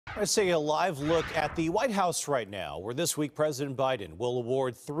Let's take a live look at the White House right now, where this week President Biden will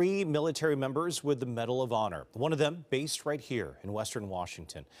award 3 military members with the Medal of Honor. One of them based right here in Western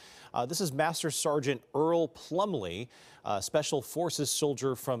Washington. This is Master Sergeant Earl Plumley, a Special Forces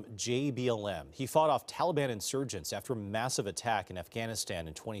soldier from JBLM. He fought off Taliban insurgents after a massive attack in Afghanistan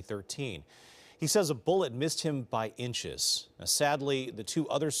in 2013. He says a bullet missed him by inches. Now, sadly, the 2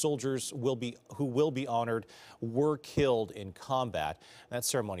 other soldiers who will be honored were killed in combat. That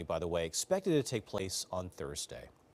ceremony, by the way, expected to take place on Thursday.